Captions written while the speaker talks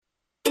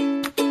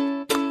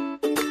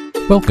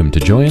Welcome to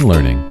Joy in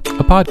Learning,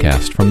 a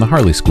podcast from the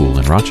Harley School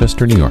in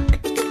Rochester, New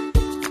York.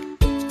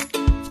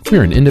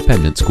 We're an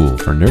independent school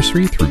for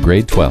nursery through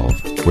grade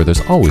 12, where there's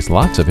always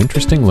lots of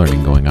interesting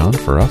learning going on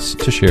for us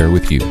to share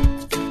with you.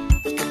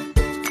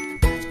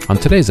 On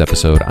today's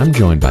episode, I'm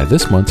joined by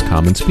this month's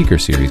Common Speaker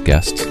Series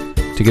guests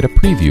to get a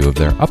preview of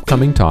their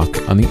upcoming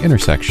talk on the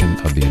intersection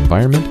of the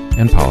environment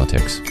and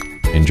politics.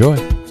 Enjoy!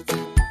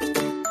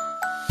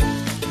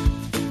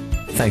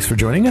 Thanks for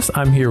joining us.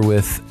 I'm here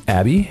with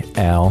Abby,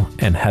 Al,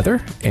 and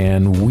Heather,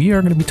 and we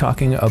are going to be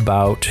talking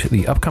about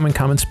the upcoming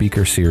Common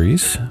Speaker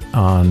Series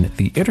on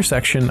the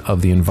intersection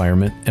of the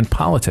environment and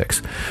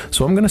politics.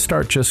 So I'm going to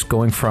start just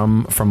going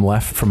from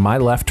my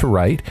left to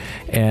right,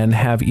 and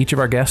have each of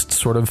our guests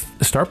sort of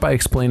start by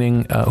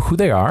explaining who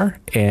they are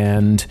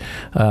and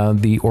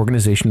the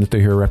organization that they're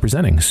here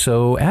representing.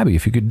 So Abby,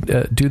 if you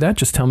could do that,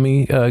 just tell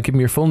me, give me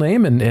your full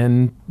name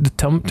and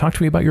talk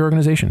to me about your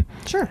organization.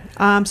 Sure.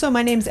 So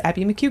my name is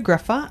Abby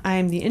McHugh-Gruffa.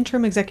 I'm the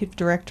Interim Executive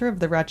Director of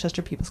the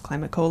Rochester People's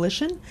Climate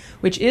Coalition,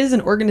 which is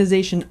an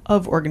organization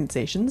of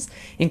organizations,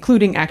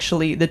 including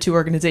actually the two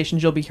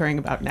organizations you'll be hearing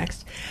about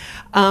next.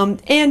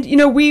 And, you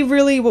know,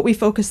 what we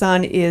focus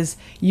on is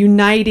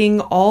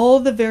uniting all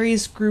the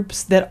various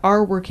groups that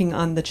are working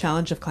on the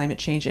challenge of climate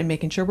change and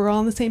making sure we're all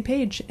on the same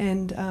page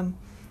and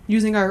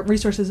using our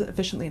resources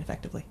efficiently and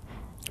effectively.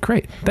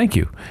 Great. Thank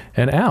you.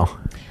 And Al?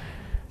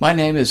 My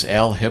name is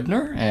Al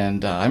Hibner,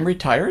 and I'm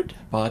retired,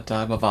 but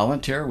I'm a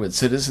volunteer with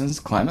Citizens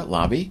Climate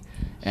Lobby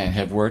and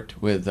have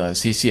worked with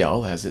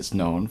CCL, as it's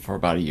known, for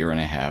about a year and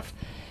a half.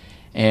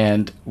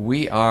 And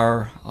we've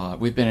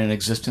been in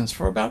existence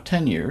for about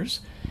 10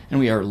 years,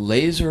 and we are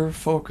laser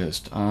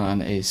focused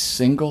on a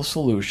single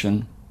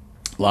solution,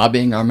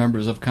 lobbying our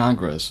members of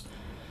Congress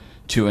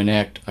to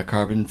enact a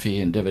carbon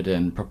fee and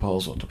dividend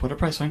proposal to put a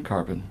price on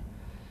carbon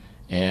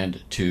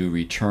and to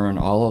return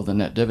all of the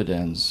net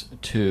dividends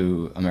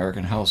to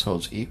American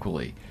households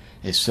equally.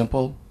 A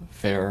simple,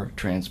 fair,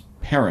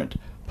 transparent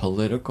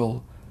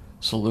political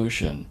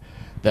solution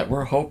that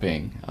we're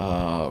hoping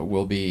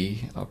will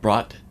be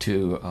brought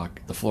to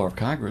the floor of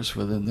Congress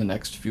within the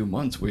next few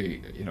months.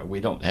 We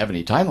don't have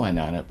any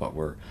timeline on it, but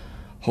we're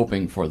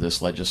hoping for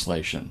this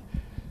legislation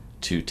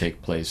to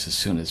take place as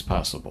soon as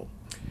possible.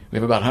 We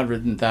have about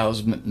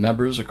 100,000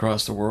 members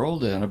across the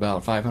world and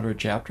about 500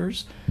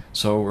 chapters.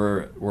 So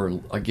we're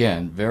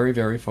again very,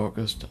 very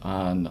focused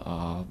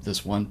on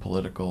this one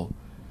political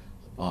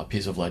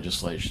piece of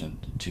legislation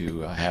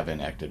to have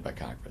enacted by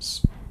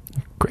Congress.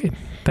 Great,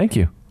 thank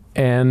you.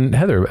 And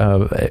Heather,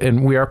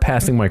 and we are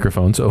passing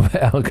microphones, so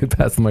Al could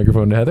pass the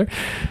microphone to Heather.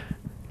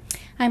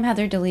 I'm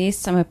Heather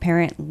DeLeese. I'm a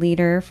parent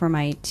leader for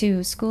my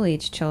 2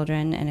 school-age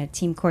children and a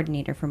team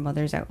coordinator for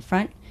Mothers Out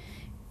Front,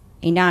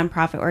 a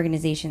nonprofit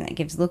organization that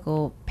gives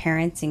local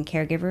parents and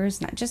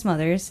caregivers, not just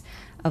mothers,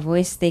 a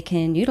voice they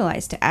can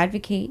utilize to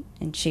advocate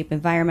and shape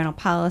environmental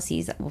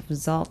policies that will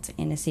result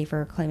in a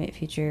safer climate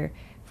future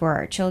for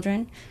our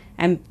children.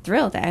 I'm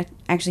thrilled to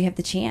actually have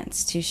the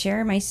chance to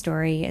share my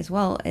story as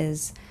well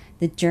as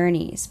the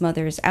journeys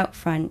Mothers Out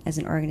Front as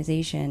an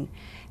organization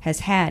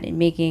has had in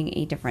making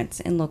a difference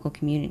in local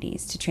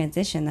communities to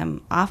transition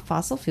them off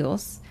fossil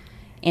fuels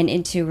and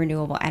into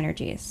renewable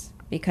energies,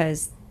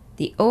 because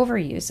the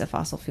overuse of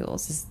fossil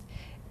fuels is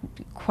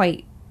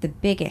quite the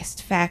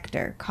biggest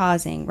factor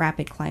causing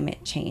rapid climate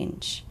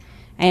change.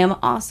 I am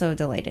also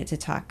delighted to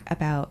talk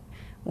about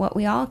what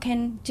we all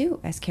can do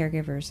as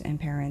caregivers and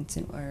parents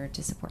in order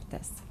to support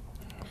this.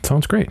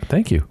 Sounds great.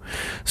 Thank you.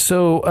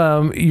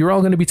 So you're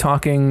all going to be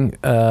talking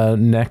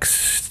Tuesday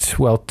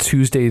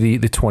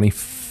the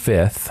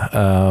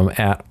 25th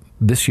at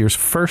this year's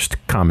first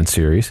Common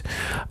Series.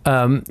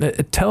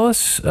 Tell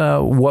us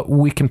what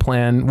we can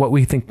plan, what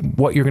we think,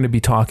 what you're going to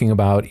be talking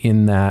about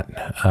in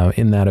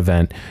that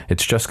event.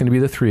 It's just going to be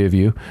the 3 of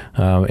you,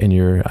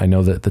 and I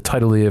know that the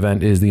title of the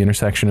event is The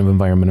Intersection of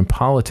Environment and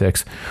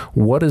Politics.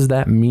 What does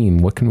that mean?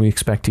 What can we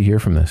expect to hear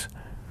from this?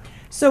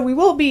 So we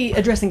will be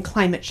addressing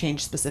climate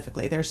change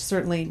specifically. There's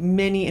certainly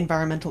many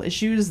environmental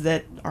issues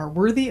that are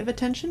worthy of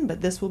attention,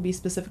 but this will be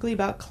specifically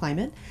about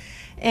climate.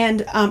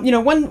 And,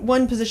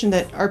 one position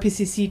that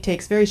RPCC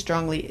takes very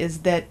strongly is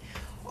that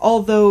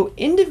although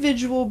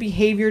individual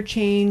behavior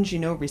change,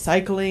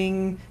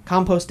 recycling,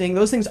 composting,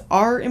 those things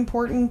are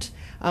important.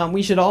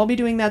 We should all be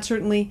doing that,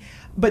 certainly.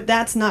 But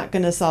that's not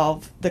going to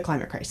solve the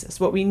climate crisis.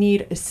 What we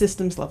need is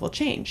systems level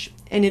change.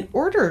 And in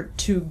order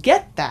to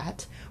get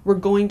that, we're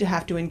going to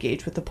have to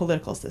engage with the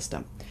political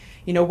system.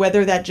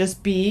 Whether that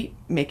just be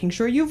making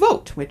sure you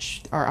vote,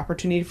 which our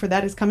opportunity for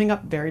that is coming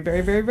up very, very,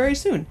 very, very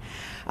soon.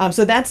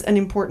 So that's an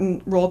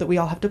important role that we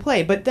all have to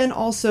play. But then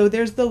also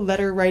there's the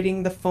letter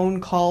writing, the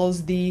phone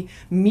calls, the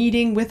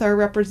meeting with our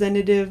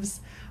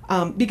representatives.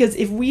 Because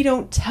if we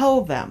don't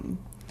tell them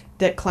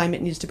that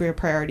climate needs to be a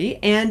priority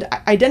and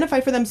identify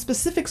for them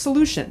specific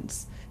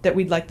solutions that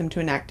we'd like them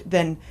to enact,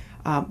 then,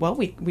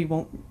 we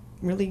won't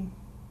really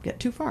get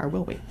too far,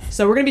 will we?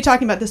 So we're going to be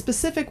talking about the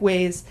specific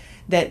ways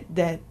that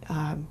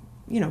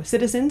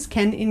citizens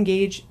can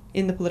engage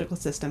in the political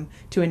system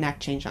to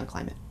enact change on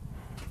climate.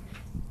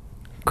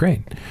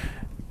 Great.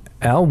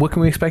 Al, what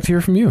can we expect to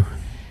hear from you?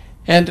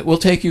 And we'll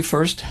take you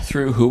first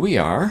through who we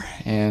are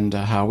and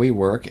how we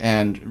work,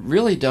 and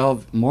really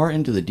delve more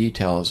into the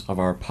details of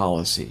our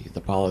policy,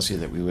 the policy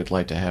that we would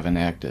like to have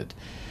enacted.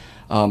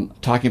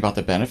 Talking about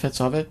the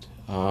benefits of it,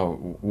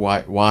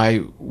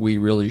 why we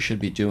really should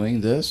be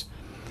doing this,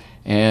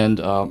 and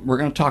we're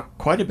going to talk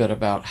quite a bit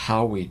about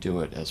how we do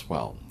it as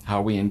well,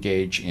 how we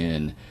engage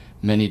in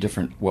many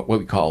different, what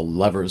we call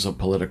levers of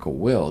political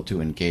will,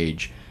 to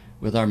engage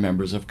with our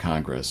members of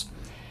Congress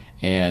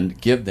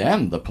and give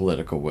them the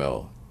political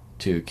will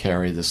to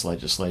carry this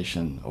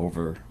legislation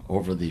over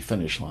the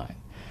finish line.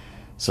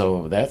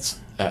 So that's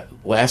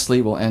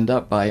lastly, we'll end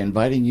up by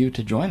inviting you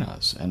to join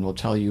us, and we'll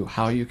tell you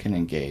how you can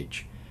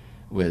engage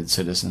with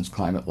Citizens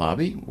Climate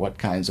Lobby, what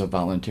kinds of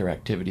volunteer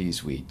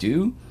activities we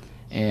do,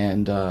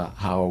 and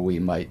how we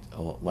might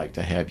like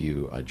to have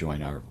you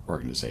join our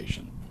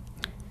organization.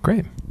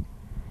 Great.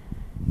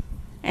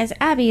 As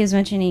Abby was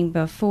mentioning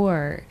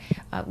before,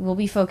 we'll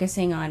be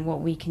focusing on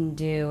what we can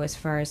do as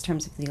far as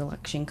terms of the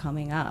election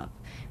coming up,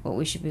 what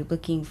we should be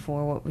looking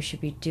for, what we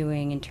should be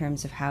doing in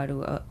terms of how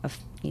to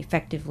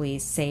effectively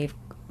save,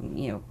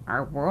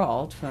 our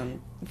world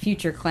from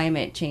future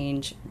climate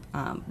change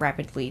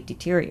rapidly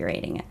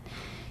deteriorating it.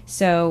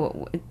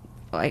 So,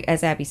 like,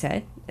 as Abby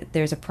said,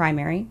 there's a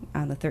primary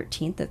on the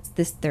 13th. That's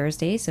this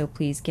Thursday, so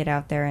please get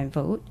out there and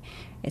vote.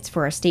 It's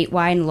for our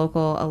statewide and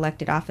local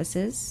elected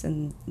offices,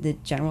 and the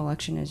general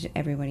election, as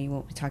everybody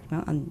will be talking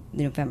about, on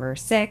November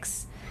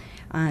 6th.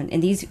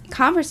 And these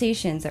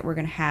conversations that we're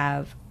going to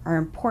have are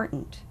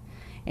important.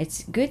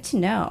 It's good to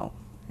know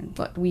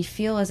what we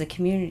feel as a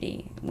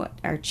community, what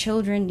our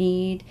children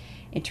need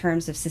in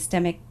terms of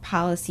systemic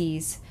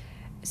policies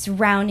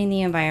surrounding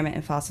the environment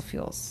and fossil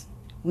fuels.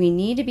 We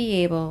need to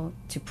be able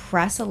to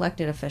press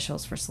elected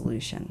officials for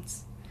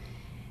solutions.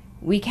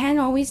 We can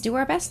always do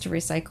our best to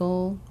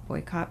recycle,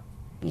 boycott,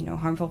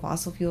 harmful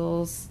fossil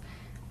fuels,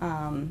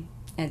 and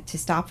to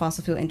stop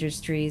fossil fuel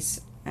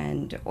industries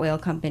and oil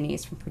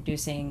companies from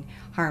producing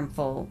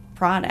harmful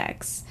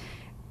products.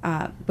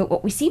 But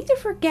what we seem to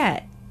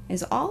forget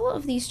is all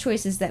of these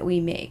choices that we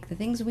make, the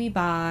things we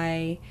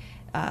buy,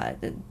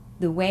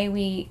 the way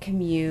we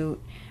commute,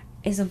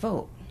 is a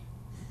vote.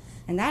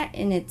 And that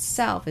in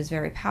itself is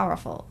very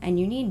powerful. And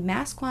you need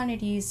mass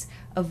quantities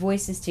of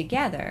voices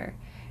together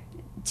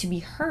to be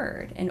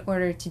heard in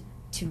order to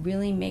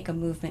really make a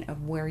movement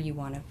of where you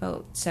want to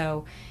vote.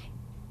 So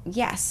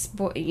yes,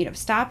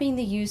 stopping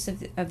the use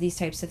of these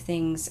types of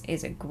things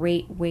is a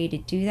great way to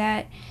do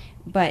that,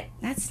 but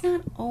that's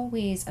not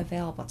always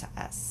available to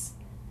us.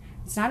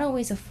 It's not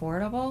always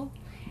affordable,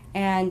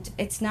 and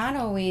it's not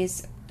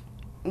always,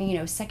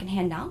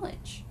 secondhand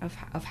knowledge of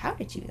how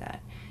to do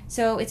that.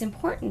 So it's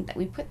important that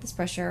we put this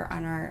pressure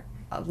on our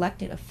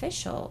elected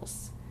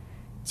officials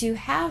to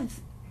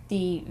have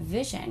the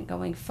vision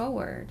going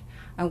forward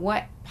on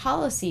what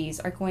policies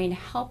are going to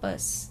help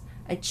us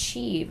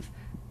achieve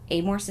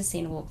a more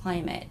sustainable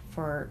climate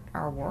for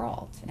our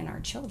world and our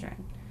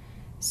children.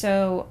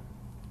 So,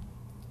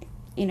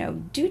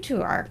 due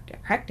to our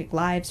hectic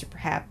lives, or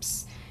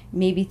perhaps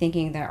maybe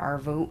thinking that our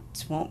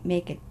votes won't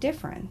make a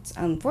difference,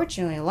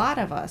 unfortunately, a lot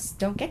of us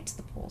don't get to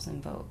the polls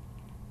and vote.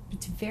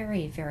 It's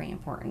very, very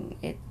important.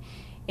 It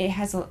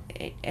has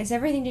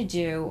everything to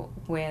do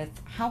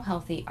with how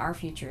healthy our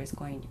future is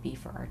going to be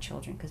for our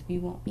children, because we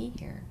won't be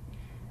here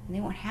and they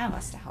won't have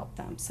us to help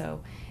them.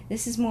 So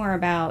this is more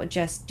about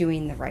just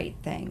doing the right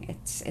thing.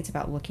 It's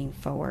about looking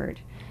forward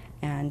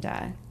and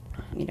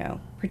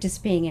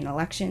participating in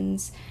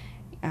elections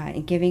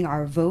and giving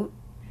our vote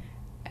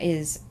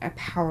is a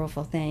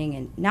powerful thing,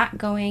 and not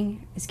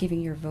going is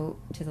giving your vote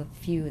to the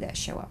few that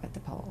show up at the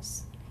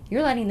polls.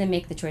 You're letting them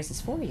make the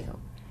choices for you.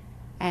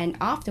 And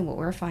often what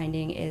we're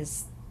finding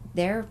is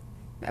their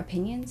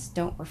opinions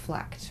don't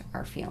reflect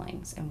our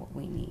feelings and what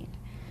we need.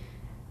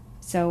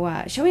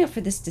 So showing up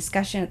for this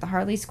discussion at the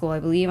Hartley School, I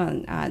believe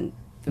on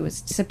it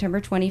was September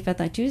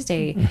 25th on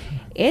Tuesday,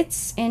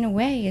 it's in a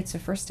way, it's a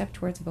first step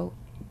towards a vote,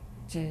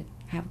 to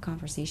have a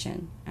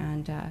conversation.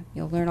 And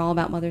you'll learn all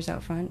about Mothers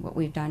Out Front, what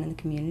we've done in the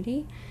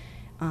community.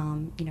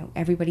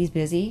 Everybody's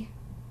busy.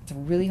 It's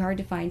really hard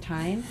to find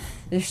time.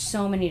 There's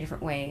so many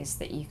different ways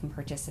that you can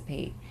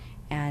participate.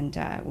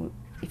 And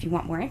if you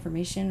want more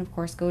information, of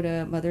course, go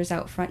to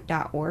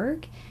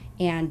mothersoutfront.org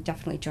and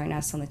definitely join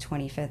us on the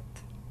 25th.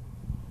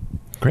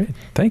 Great,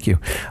 thank you.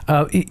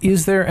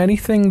 Is there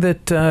anything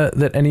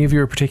that any of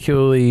you are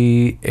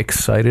particularly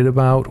excited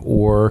about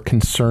or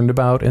concerned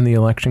about in the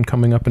election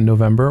coming up in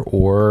November,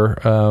 or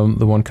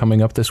the one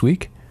coming up this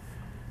week?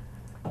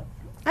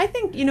 I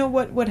think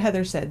what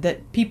Heather said,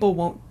 that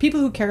people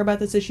who care about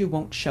this issue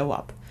won't show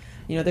up.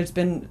 There's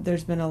been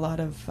a lot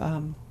of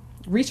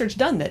research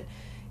done that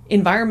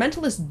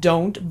environmentalists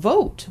don't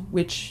vote,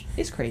 which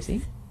is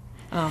crazy.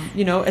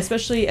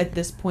 Especially at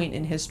this point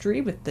in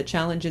history with the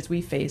challenges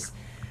we face.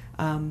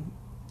 That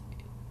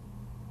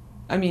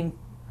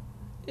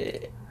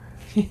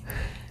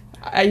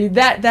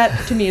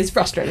to me is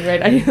frustrating,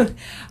 right?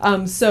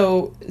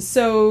 So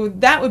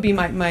that would be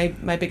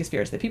my biggest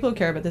fear, is that people who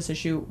care about this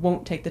issue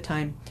won't take the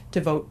time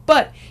to vote.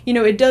 But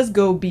it does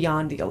go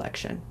beyond the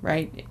election,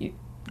 right?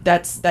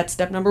 that's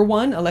step number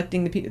one,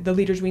 electing the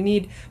leaders we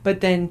need.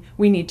 But then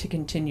we need to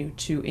continue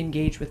to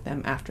engage with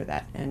them after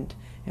that, and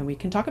we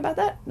can talk about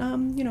that,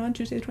 on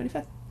Tuesday the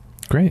 25th.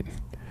 Great.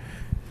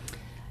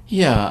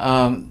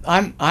 Yeah,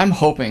 I'm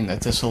hoping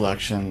that this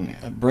election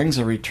brings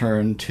a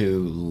return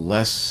to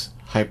less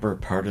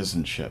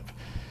hyper-partisanship,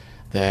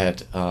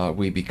 that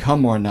we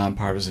become more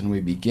nonpartisan, we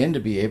begin to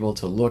be able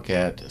to look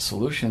at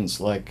solutions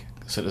like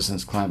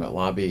Citizens Climate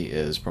Lobby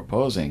is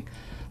proposing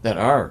that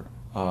are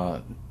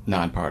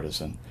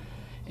nonpartisan,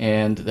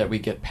 and that we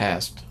get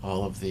past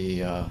all of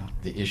the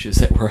issues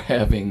that we're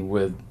having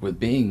with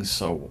being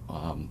so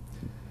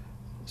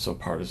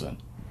partisan.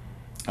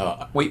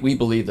 We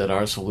believe that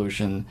our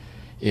solution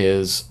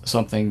is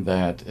something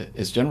that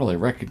is generally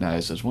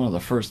recognized as one of the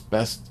first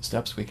best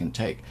steps we can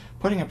take,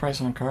 putting a price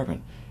on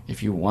carbon.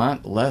 If you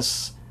want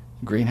less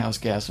greenhouse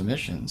gas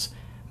emissions,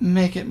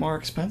 make it more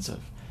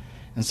expensive.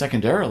 And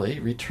secondarily,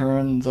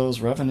 return those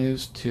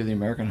revenues to the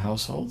American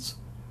households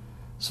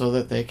so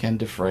that they can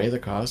defray the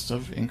cost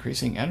of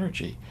increasing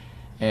energy.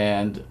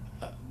 And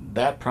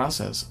that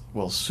process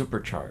will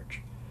supercharge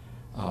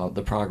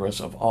the progress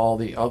of all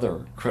the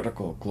other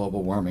critical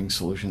global warming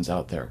solutions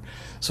out there.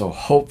 So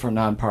hope for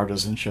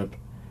nonpartisanship,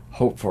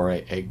 hope for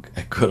a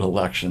good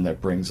election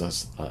that brings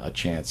us a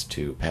chance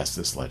to pass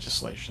this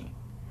legislation.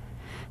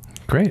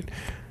 Great.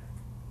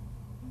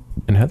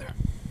 And Heather?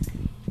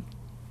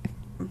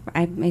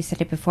 I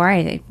said it before,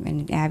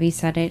 and Abby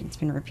said it, it's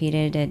been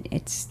repeated,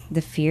 it's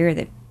the fear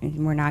that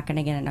we're not going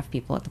to get enough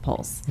people at the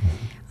polls.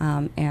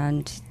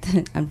 And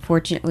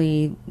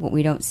unfortunately, what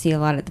we don't see a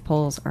lot at the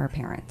polls are our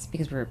parents,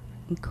 because we're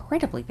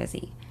incredibly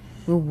busy.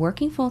 We're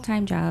working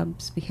full-time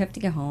jobs. We have to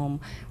get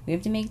home. We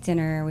have to make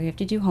dinner. We have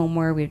to do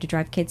homework. We have to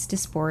drive kids to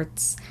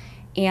sports.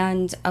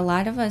 And a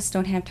lot of us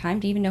don't have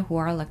time to even know who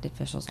our elected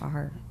officials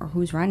are or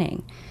who's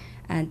running.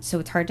 And so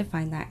it's hard to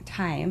find that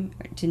time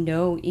to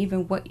know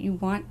even what you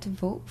want to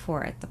vote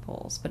for at the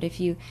polls. But if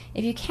you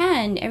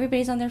can,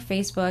 everybody's on their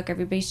Facebook,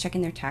 everybody's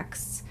checking their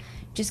texts.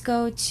 Just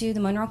go to the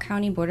Monroe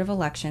County Board of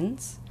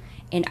Elections,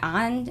 and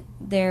on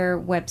their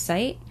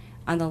website,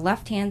 on the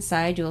left-hand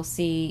side, you'll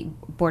see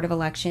Board of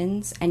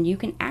Elections, and you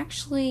can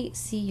actually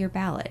see your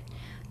ballot.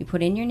 You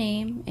put in your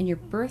name and your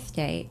birth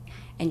date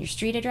and your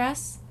street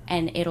address,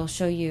 and it'll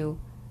show you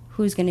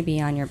who's going to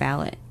be on your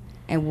ballot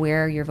and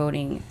where your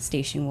voting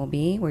station will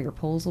be, where your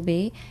polls will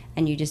be.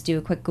 And you just do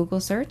a quick Google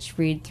search,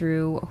 read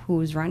through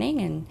who's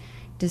running, and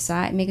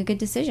decide, make a good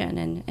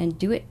decision, and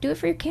do it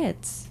for your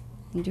kids.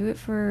 And do it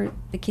for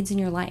the kids in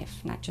your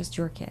life, not just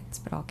your kids,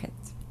 but all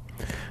kids.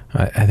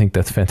 I think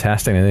that's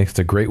fantastic. I think it's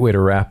a great way to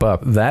wrap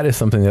up. That is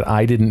something that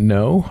I didn't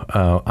know.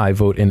 I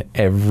vote in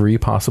every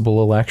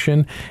possible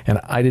election,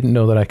 and I didn't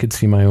know that I could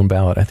see my own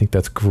ballot. I think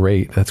that's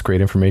great. That's great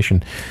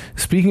information.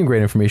 Speaking of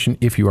great information,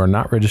 if you are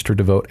not registered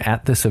to vote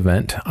at this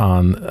event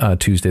on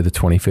Tuesday the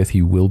 25th,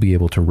 you will be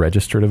able to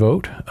register to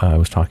vote. I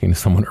was talking to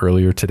someone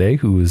earlier today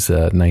who is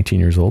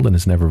 19 years old and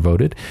has never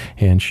voted,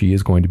 and she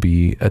is going to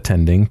be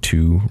attending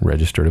to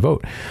register to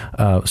vote.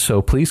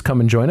 So please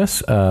come and join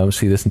us.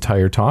 See this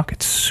entire talk.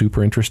 It's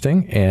super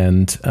interesting,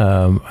 and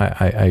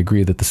I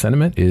agree that the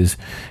sentiment is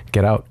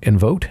get out and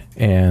vote,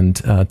 and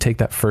take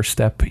that first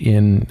step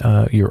in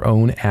your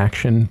own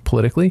action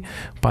politically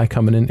by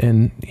coming in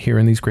and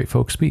hearing these great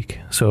folks speak.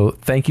 So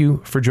thank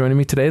you for joining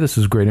me today. This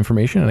is great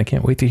information, and I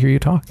can't wait to hear you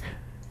talk.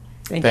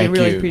 Thank you.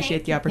 Really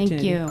appreciate the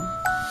opportunity. Thank you.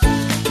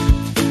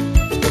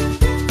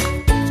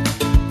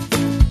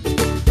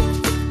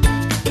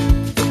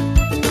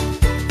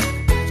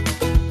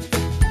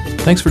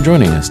 Thanks for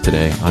joining us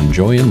today on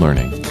Joy in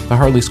Learning, the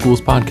Harley Schools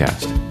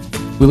podcast.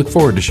 We look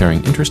forward to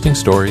sharing interesting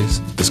stories,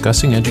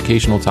 discussing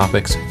educational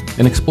topics,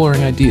 and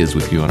exploring ideas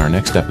with you on our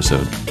next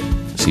episode.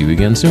 See you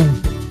again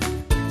soon.